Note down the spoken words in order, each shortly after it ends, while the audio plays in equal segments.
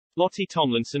Lottie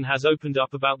Tomlinson has opened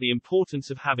up about the importance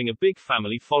of having a big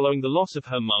family following the loss of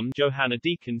her mum, Johanna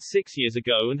Deacon, 6 years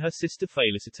ago and her sister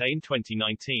Felicite in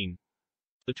 2019.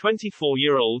 The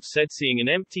 24-year-old said seeing an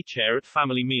empty chair at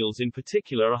family meals in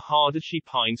particular are hard as she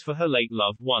pines for her late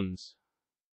loved ones.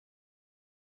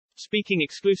 Speaking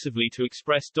exclusively to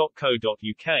Express.co.uk,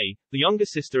 the younger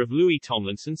sister of Louis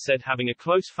Tomlinson said having a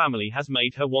close family has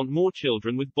made her want more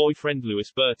children with boyfriend Lewis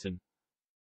Burton.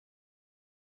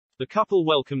 The couple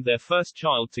welcomed their first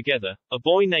child together, a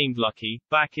boy named Lucky,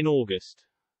 back in August.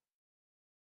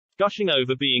 Gushing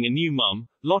over being a new mum,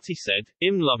 Lottie said,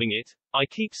 "I'm loving it. I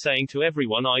keep saying to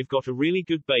everyone I've got a really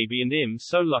good baby and I'm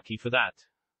so lucky for that.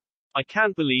 I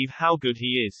can't believe how good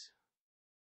he is.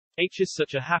 H is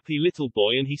such a happy little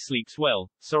boy and he sleeps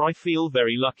well, so I feel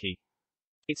very lucky.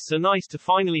 It's so nice to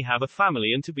finally have a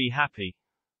family and to be happy."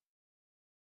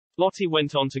 Lottie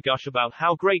went on to gush about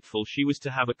how grateful she was to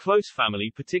have a close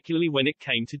family, particularly when it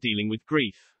came to dealing with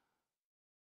grief.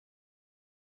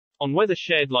 On whether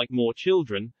she'd like more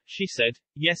children, she said,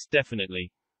 "Yes,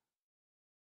 definitely.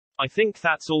 I think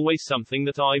that's always something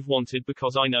that I've wanted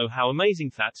because I know how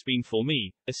amazing that's been for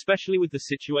me, especially with the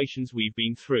situations we've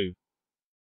been through.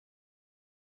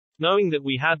 Knowing that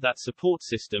we had that support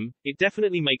system, it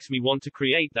definitely makes me want to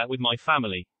create that with my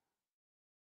family.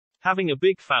 Having a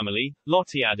big family,"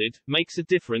 Lottie added, "makes a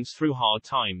difference through hard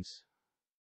times.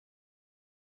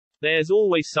 There's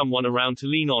always someone around to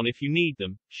lean on if you need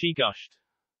them," she gushed.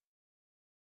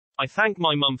 "I thank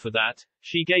my mum for that.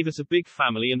 She gave us a big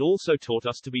family and also taught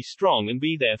us to be strong and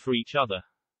be there for each other."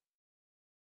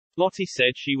 Lottie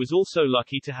said she was also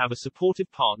lucky to have a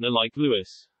supportive partner like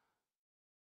Lewis.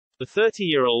 The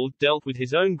 30-year-old dealt with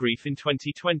his own grief in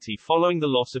 2020 following the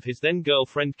loss of his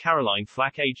then-girlfriend Caroline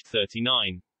Flack, aged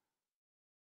 39.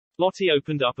 Lottie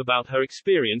opened up about her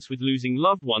experience with losing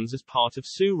loved ones as part of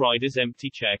Sue Ryder's Empty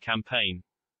Chair campaign.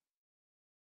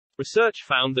 Research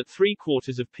found that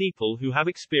 3/4 of people who have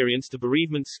experienced a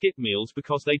bereavement skip meals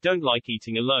because they don't like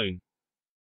eating alone.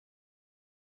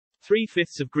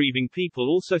 3/5 of grieving people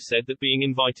also said that being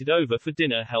invited over for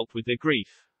dinner helped with their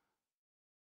grief.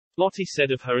 Lottie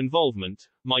said of her involvement,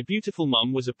 "My beautiful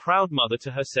mum was a proud mother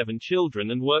to her 7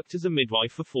 children and worked as a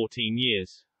midwife for 14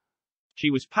 years. She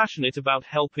was passionate about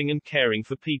helping and caring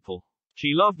for people.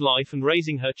 She loved life and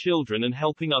raising her children and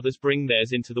helping others bring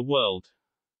theirs into the world.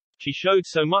 She showed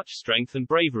so much strength and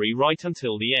bravery right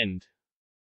until the end."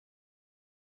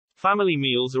 Family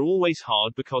meals are always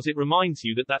hard because it reminds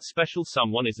you that that special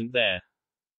someone isn't there.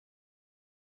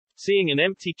 Seeing an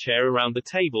empty chair around the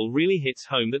table really hits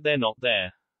home that they're not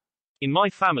there. In my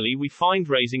family we find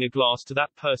raising a glass to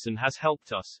that person has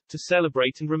helped us to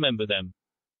celebrate and remember them.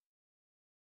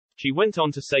 She went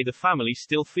on to say the family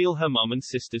still feel her mum and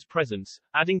sister's presence,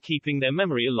 adding keeping their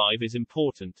memory alive is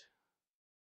important.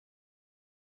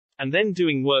 "And then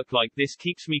doing work like this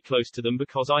keeps me close to them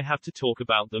because I have to talk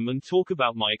about them and talk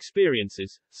about my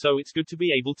experiences, so it's good to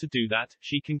be able to do that,"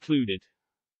 she concluded.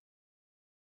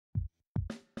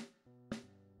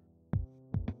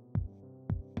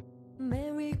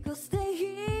 Maybe we could stay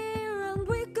here and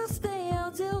we could stay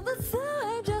out till the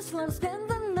sun. Just wanna spend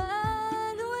the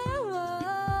night away.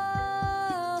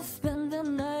 Spend the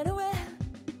night away.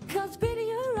 Cause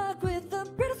beating a rock with the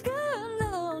brightest gun.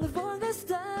 Not only for this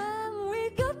time we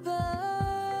got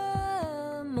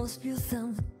the most beautiful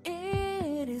sound.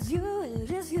 It is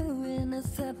you in a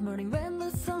sad morning when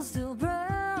the sun still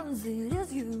burns. It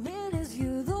is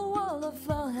you, the wall of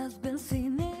love has been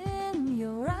seen in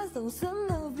your eyes. Though some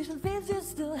no vision fades, you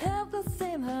still have the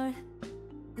same heart.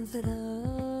 Instead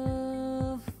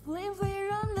of flames we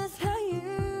run this high,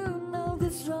 you know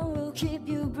this wrong will keep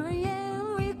you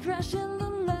burning. We crash in the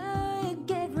night,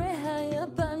 get right high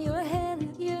up on your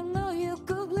head. You know you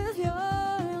could live your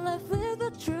life with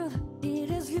the truth.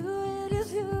 It is you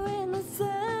in the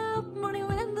sad morning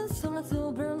when the sun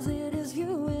still burns. It is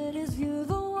you,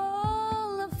 the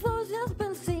wall of flowers has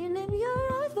been seen in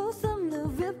your eyes. Though some new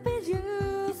page,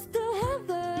 you still have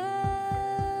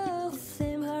the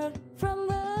same heart. From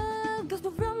the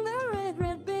gospel, from the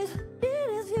red beat.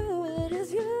 It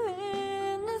is you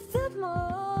in the sad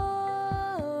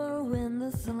more when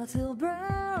the sun still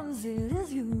burns. It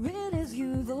is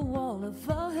you, the wall of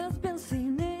love has been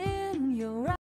seen in your eyes.